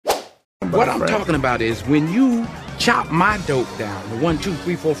brother. What I'm talking about is when you chop my dope down to 1, 2,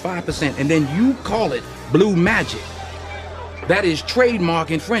 3, 4, 5%, and then you call it Blue Magic. That is trademark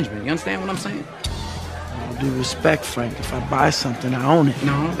infringement. You understand what I'm saying? All due respect, Frank. If I buy something, I own it.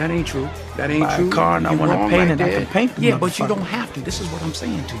 No, that ain't true. That ain't buy true. a car and I want to paint it, I can paint the Yeah, but you don't have to. This is what I'm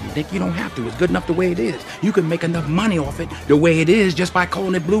saying to you, Nick. You don't have to. It's good enough the way it is. You can make enough money off it the way it is just by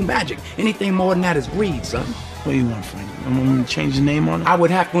calling it Blue Magic. Anything more than that is greed, son. What do you want, Frank? You want me to change the name on it? I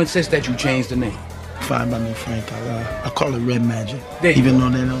would have to insist that you change the name. Fine by me, Frank. I'll call it Red Magic. Even though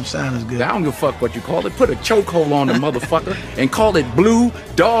they don't sound as good. I don't give a fuck what you call it. Put a chokehold on the motherfucker and call it Blue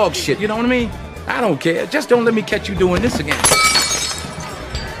Dog shit. You know what I mean? I don't care. Just don't let me catch you doing this again.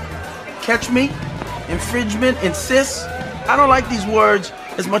 Catch me? Infringement? Insist? I don't like these words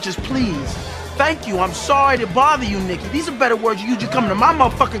as much as please. Thank you. I'm sorry to bother you, Nicky. These are better words you use. You come to my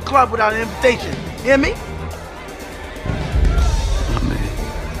motherfucking club without an invitation. Hear me?